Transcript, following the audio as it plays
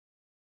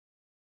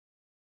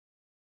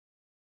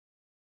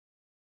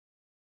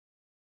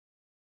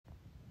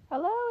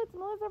Hello, it's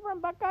Melissa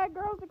from Buckeye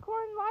Girls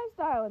Decor and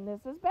Lifestyle, and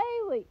this is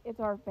Bailey. It's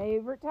our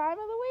favorite time of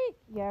the week.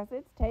 Yes,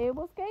 it's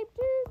Tablescape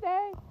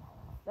Tuesday.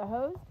 The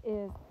host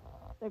is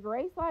the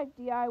Grace Life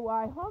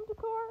DIY Home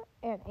Decor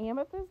and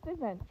Amethyst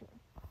Adventure.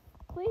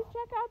 Please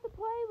check out the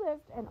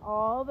playlist and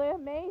all the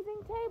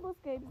amazing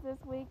tablescapes this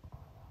week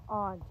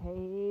on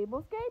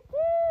Tablescape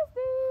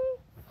Tuesday.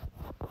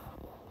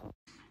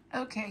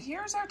 Okay,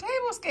 here's our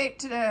tablescape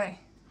today.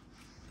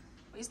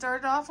 We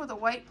started off with a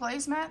white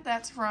placemat.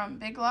 That's from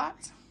Big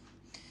Lots.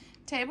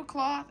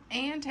 Tablecloth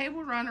and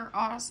table runner,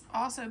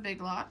 also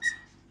Big Lots.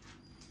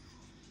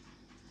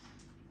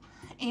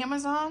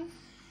 Amazon,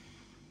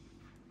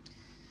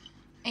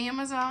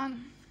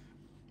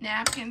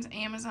 napkins,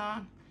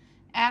 Amazon,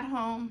 at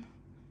home,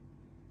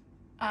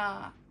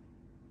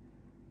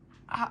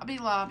 Hobby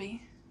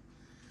Lobby.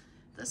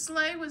 The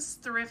sleigh was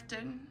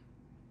thrifted.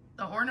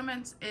 The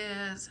ornaments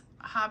is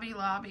Hobby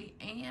Lobby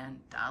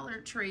and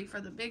Dollar Tree for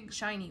the big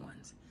shiny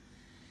ones.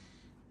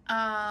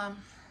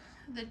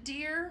 The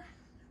deer,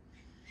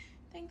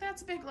 I think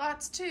that's Big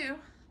Lots too.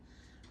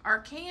 Our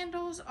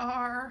candles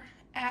are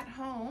at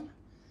home,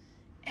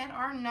 and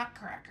our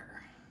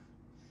nutcracker.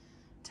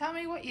 Tell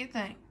me what you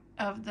think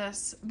of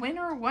this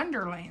Winter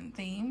Wonderland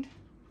themed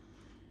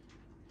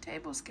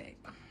tablescape.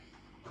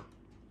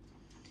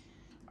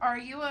 Are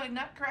you a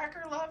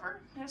nutcracker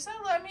lover? If so,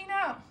 let me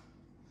know.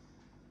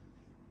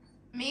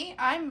 Me,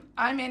 I'm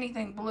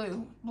anything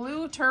blue.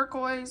 Blue,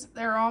 turquoise,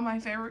 they're all my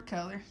favorite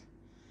colors.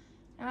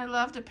 And I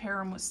love to pair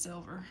them with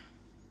silver.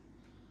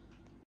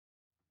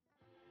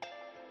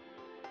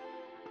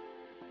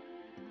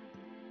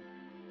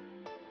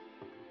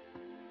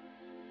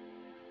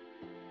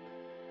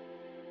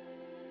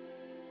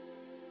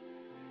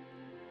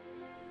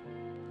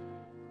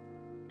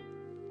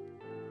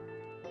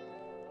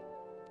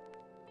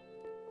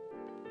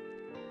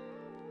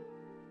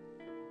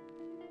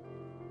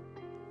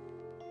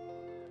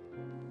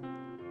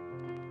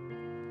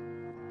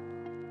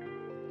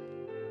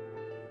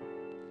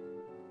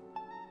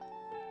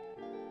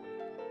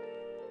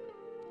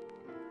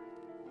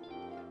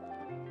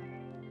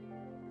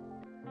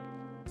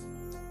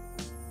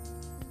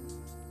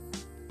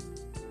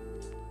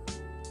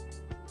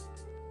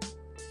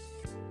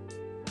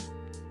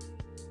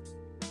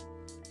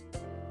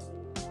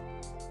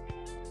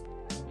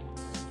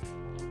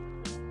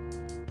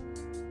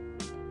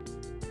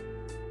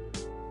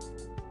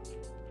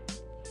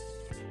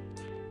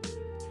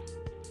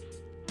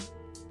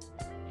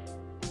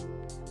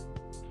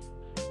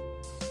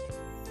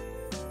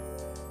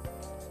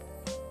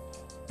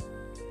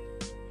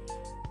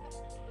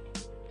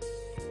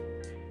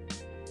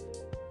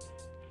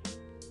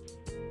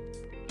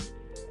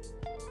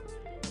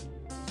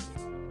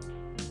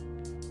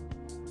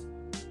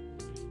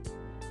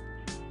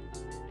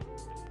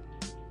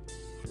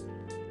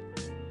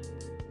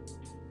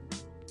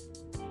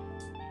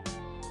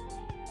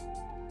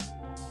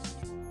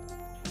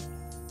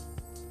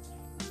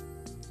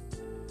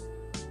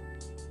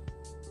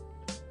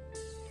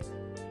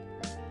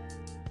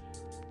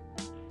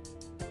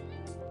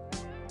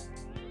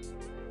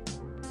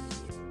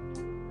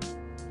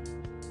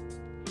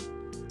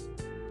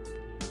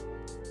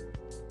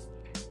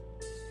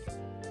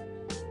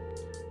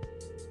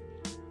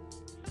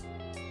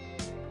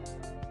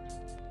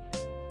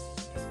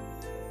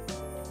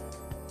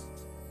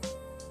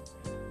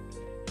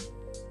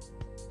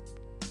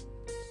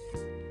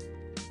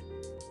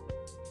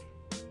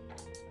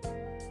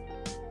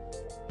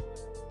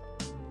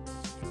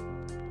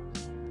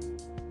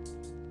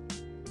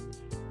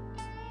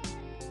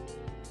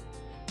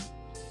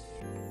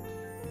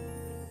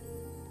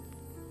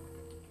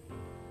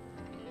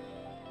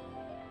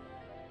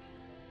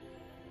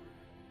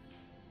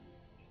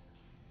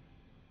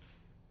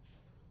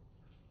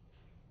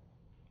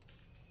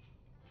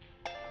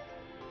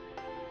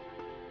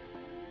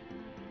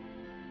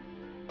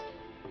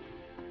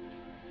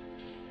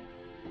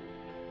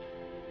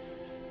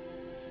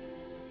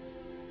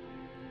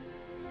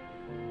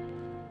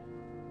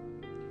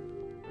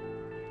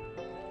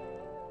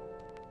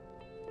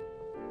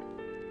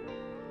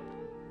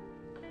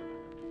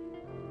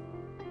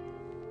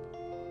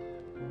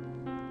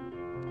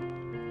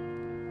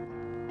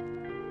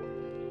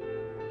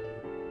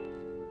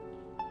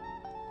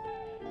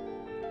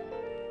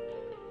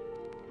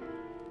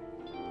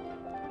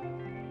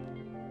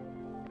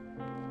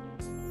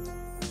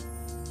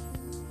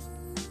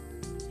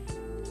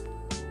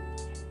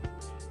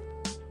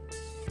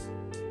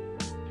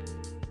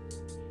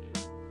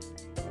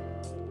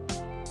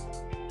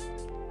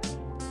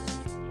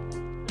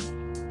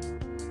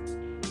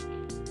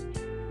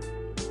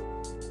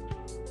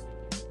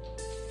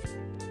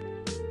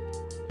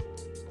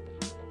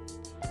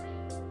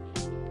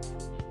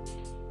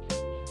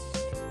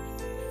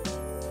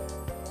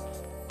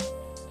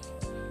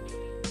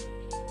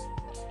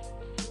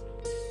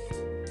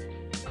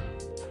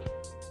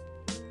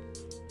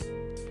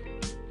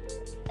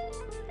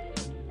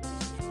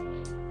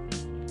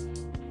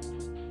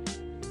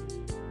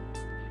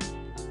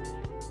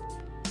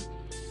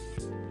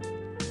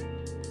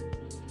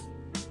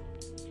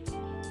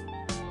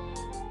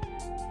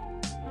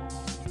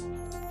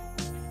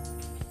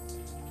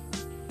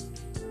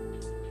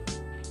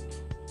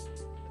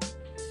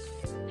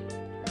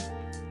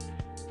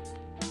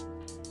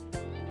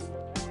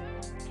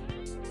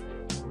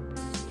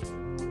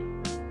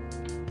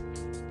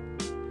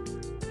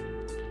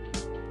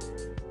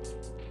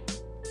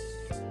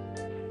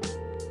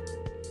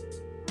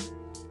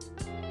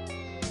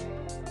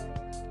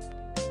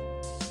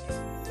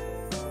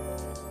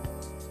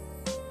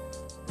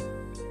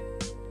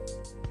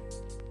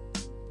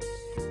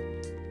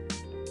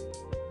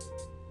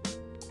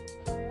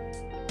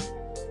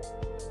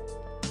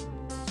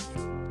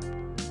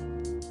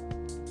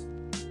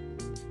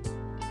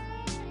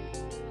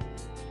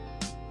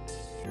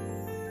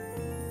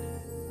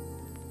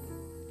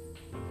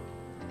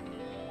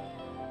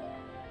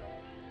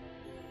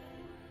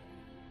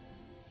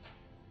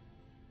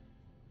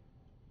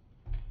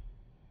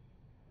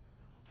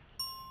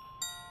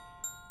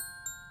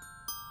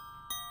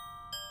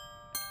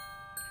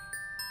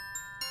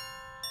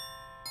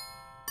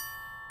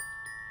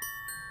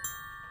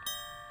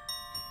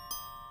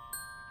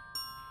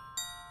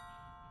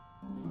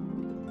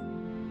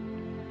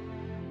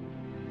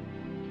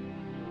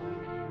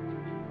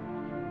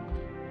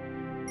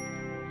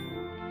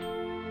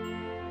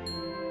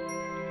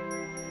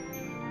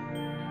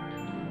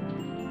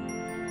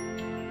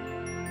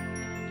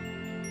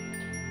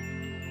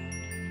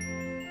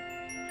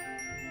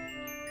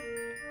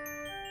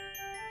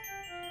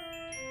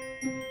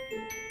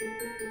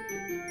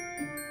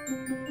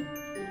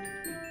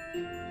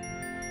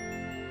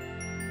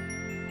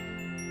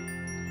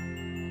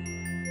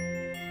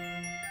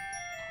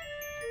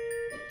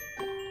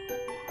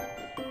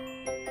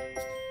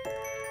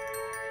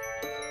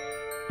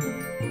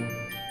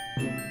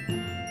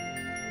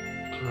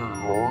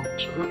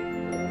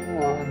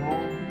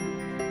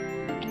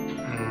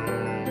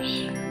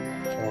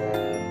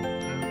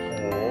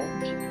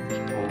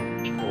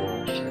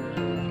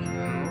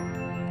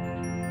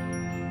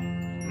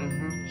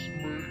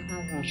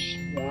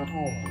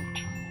 Sweater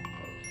material.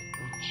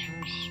 It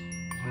just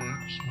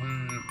makes me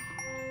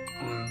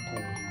think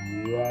of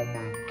warm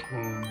and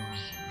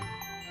cozy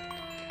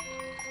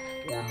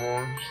when I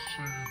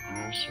see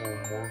this on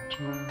my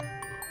table.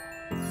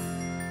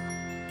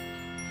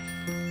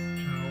 Do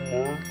you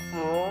like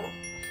that?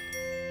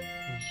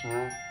 Is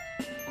that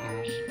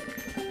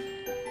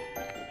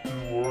do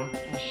you like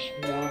the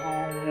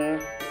sweater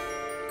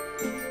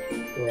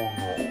look or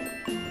not?